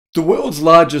The world's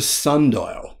largest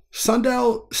sundial.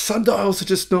 Sundials are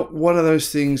just not one of those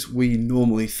things we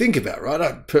normally think about, right?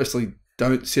 I personally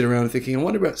don't sit around thinking, I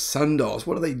wonder about sundials.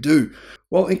 What do they do?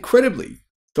 Well, incredibly,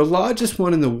 the largest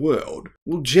one in the world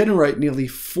will generate nearly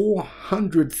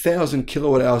 400,000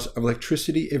 kilowatt hours of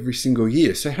electricity every single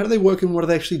year. So how do they work and what do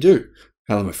they actually do?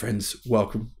 Hello, my friends.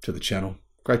 Welcome to the channel.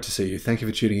 Great to see you. Thank you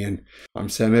for tuning in. I'm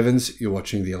Sam Evans. You're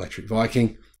watching the Electric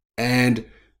Viking. And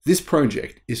this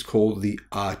project is called the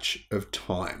Arch of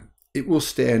Time. It will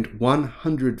stand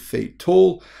 100 feet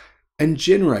tall and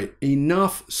generate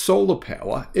enough solar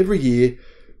power every year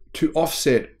to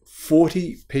offset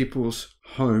 40 people's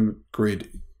home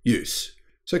grid use.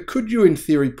 So could you, in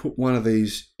theory, put one of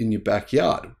these in your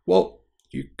backyard? Well,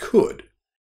 you could.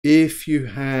 If you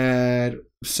had,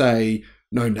 say,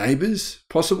 no neighbors,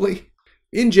 possibly.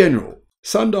 In general,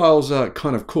 sundials are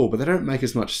kind of cool, but they don't make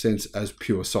as much sense as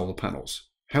pure solar panels.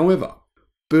 However,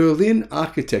 Berlin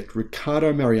architect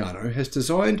Ricardo Mariano has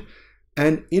designed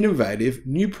an innovative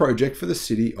new project for the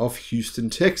city of Houston,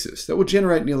 Texas that will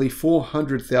generate nearly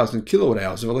 400,000 kilowatt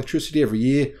hours of electricity every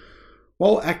year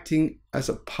while acting as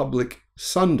a public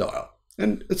sundial.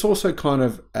 And it's also kind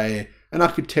of an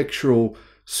architectural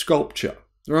sculpture,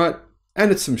 right?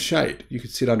 And it's some shade. You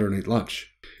could sit under and eat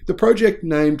lunch. The project,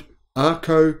 named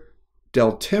Arco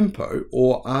del Tempo,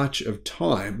 or Arch of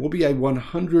Time, will be a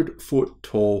 100-foot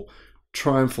tall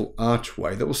triumphal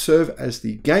archway that will serve as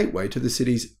the gateway to the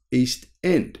city's east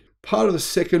end, part of the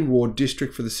second ward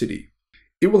district for the city.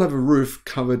 It will have a roof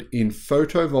covered in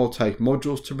photovoltaic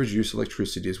modules to produce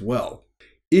electricity as well.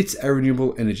 It's a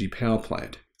renewable energy power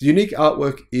plant. The unique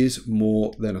artwork is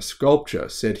more than a sculpture,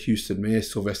 said Houston Mayor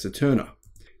Sylvester Turner.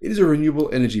 It is a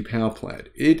renewable energy power plant.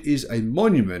 It is a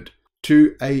monument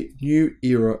to a new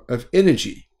era of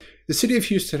energy. The city of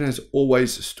Houston has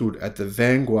always stood at the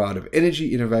vanguard of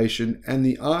energy innovation, and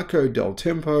the Arco del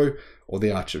Tempo, or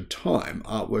the Arch of Time,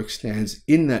 artwork stands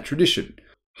in that tradition,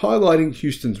 highlighting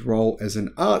Houston's role as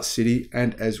an art city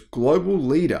and as global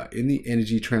leader in the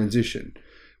energy transition.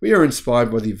 We are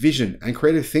inspired by the vision and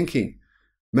creative thinking,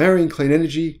 marrying clean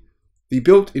energy, the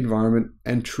built environment,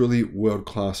 and truly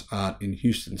world-class art in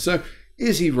Houston. So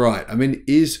is he right? I mean,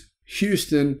 is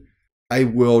Houston a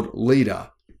world leader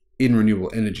in renewable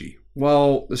energy?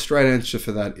 Well, the straight answer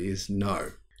for that is no.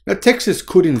 Now, Texas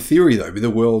could, in theory, though, be the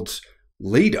world's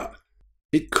leader.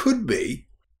 It could be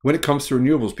when it comes to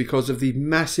renewables because of the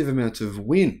massive amounts of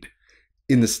wind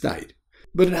in the state.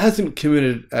 But it hasn't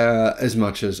committed as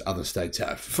much as other states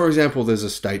have. For example, there's a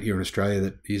state here in Australia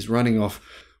that is running off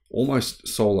almost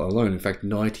solar alone. In fact,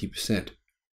 90%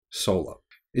 solar.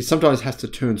 It sometimes has to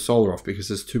turn solar off because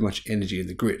there's too much energy in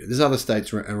the grid. There's other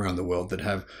states around the world that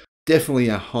have definitely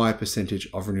a higher percentage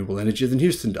of renewable energy than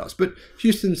Houston does. But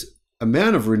Houston's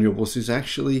amount of renewables is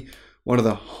actually one of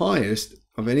the highest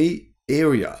of any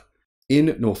area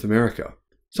in North America.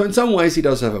 So in some ways, he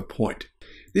does have a point.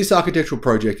 This architectural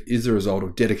project is the result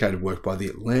of dedicated work by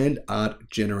the Land Art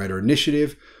Generator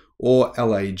Initiative, or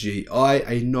LAGI,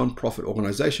 a non-profit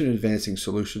organization advancing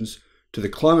solutions to the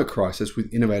climate crisis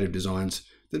with innovative designs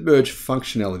that merge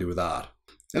functionality with art.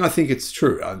 And I think it's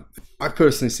true. I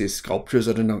personally see sculptures.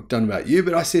 I don't know about you,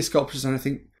 but I see sculptures and I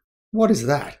think, what is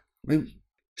that? I mean,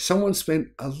 someone spent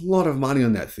a lot of money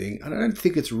on that thing, and I don't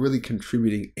think it's really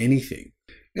contributing anything.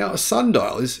 Now, a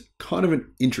sundial is kind of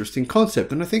an interesting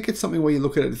concept, and I think it's something where you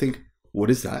look at it and think, what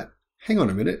is that? Hang on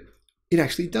a minute. It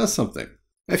actually does something.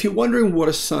 Now, if you're wondering what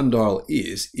a sundial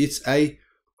is, it's a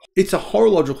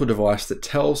horological device that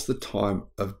tells the time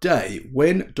of day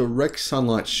when direct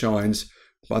sunlight shines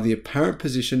by the apparent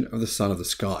position of the sun of the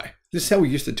sky. This is how we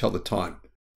used to tell the time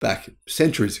back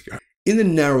centuries ago. In the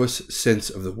narrowest sense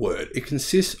of the word, it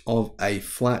consists of a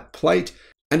flat plate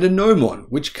and a gnomon,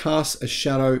 which casts a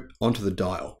shadow onto the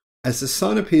dial. As the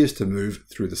sun appears to move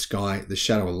through the sky, the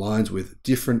shadow aligns with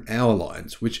different hour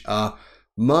lines, which are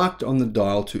marked on the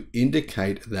dial to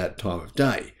indicate that time of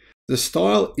day. The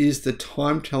style is the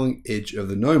time-telling edge of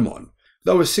the gnomon,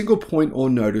 though a single point or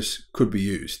notice could be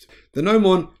used. The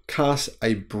gnomon casts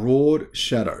a broad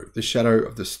shadow. The shadow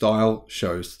of the style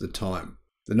shows the time.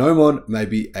 The gnomon may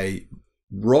be a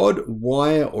rod,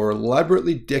 wire, or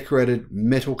elaborately decorated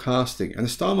metal casting, and the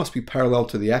style must be parallel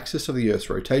to the axis of the Earth's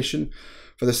rotation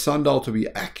for the sundial to be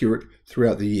accurate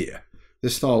throughout the year. The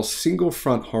style's single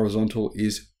front horizontal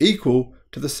is equal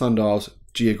to the sundial's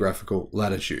geographical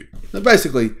latitude. Now,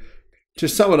 basically, to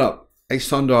sum it up, a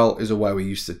sundial is a way we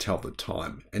used to tell the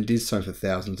time, and did so for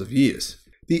thousands of years.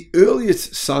 The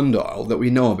earliest sundial that we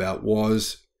know about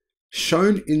was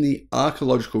shown in the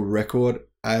archaeological record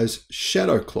as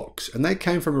shadow clocks, and they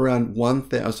came from around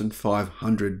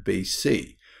 1500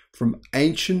 BC from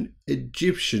ancient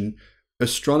Egyptian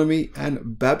astronomy,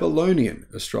 and Babylonian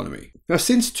astronomy. Now,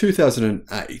 since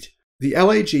 2008, the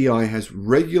LAGI has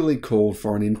regularly called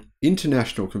for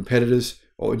international competitors,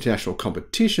 or international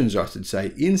competitions, I should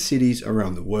say, in cities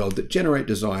around the world that generate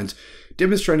designs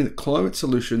demonstrating that climate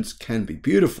solutions can be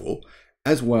beautiful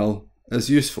as well as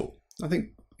useful. I think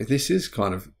this is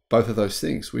kind of both of those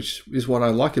things, which is what I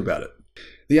like about it.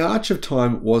 The Arch of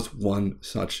Time was one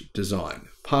such design,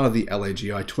 part of the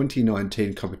LAGI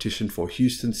 2019 competition for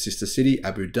Houston's sister city,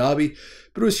 Abu Dhabi,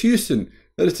 but it was Houston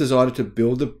that has decided to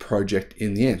build the project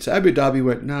in the end. So Abu Dhabi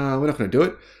went, no, we're not going to do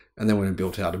it, and then went and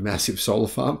built out a massive solar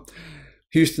farm.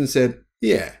 Houston said,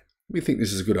 yeah, we think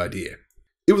this is a good idea.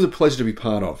 It was a pleasure to be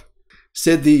part of,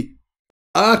 said the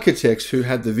architects who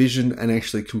had the vision and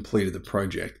actually completed the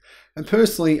project. And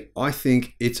personally, I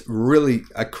think it's really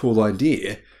a cool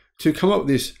idea to come up with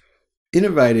this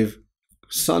innovative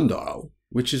sundial,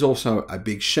 which is also a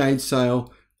big shade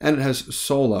sail, and it has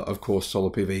solar, of course, solar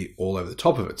PV all over the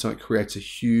top of it. So it creates a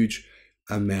huge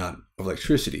amount of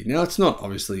electricity. Now, it's not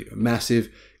obviously massive.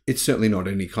 It's certainly not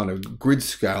any kind of grid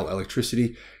scale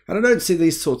electricity. And I don't see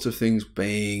these sorts of things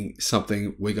being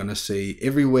something we're going to see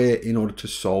everywhere in order to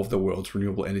solve the world's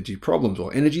renewable energy problems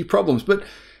or energy problems. But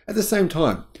at the same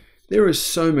time, there are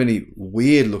so many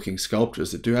weird looking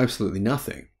sculptures that do absolutely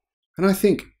nothing. And I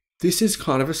think this is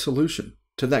kind of a solution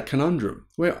to that conundrum,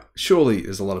 where surely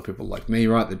there's a lot of people like me,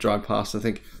 right, that drive past and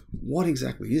think, what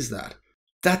exactly is that?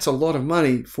 That's a lot of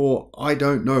money for I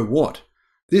don't know what.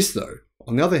 This, though,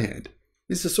 on the other hand,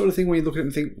 is the sort of thing where you look at it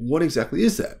and think, what exactly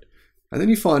is that? And then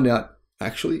you find out,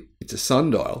 actually, it's a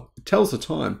sundial, it tells the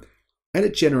time, and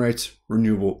it generates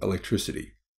renewable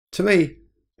electricity. To me,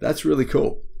 that's really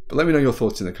cool. But let me know your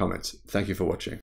thoughts in the comments. Thank you for watching.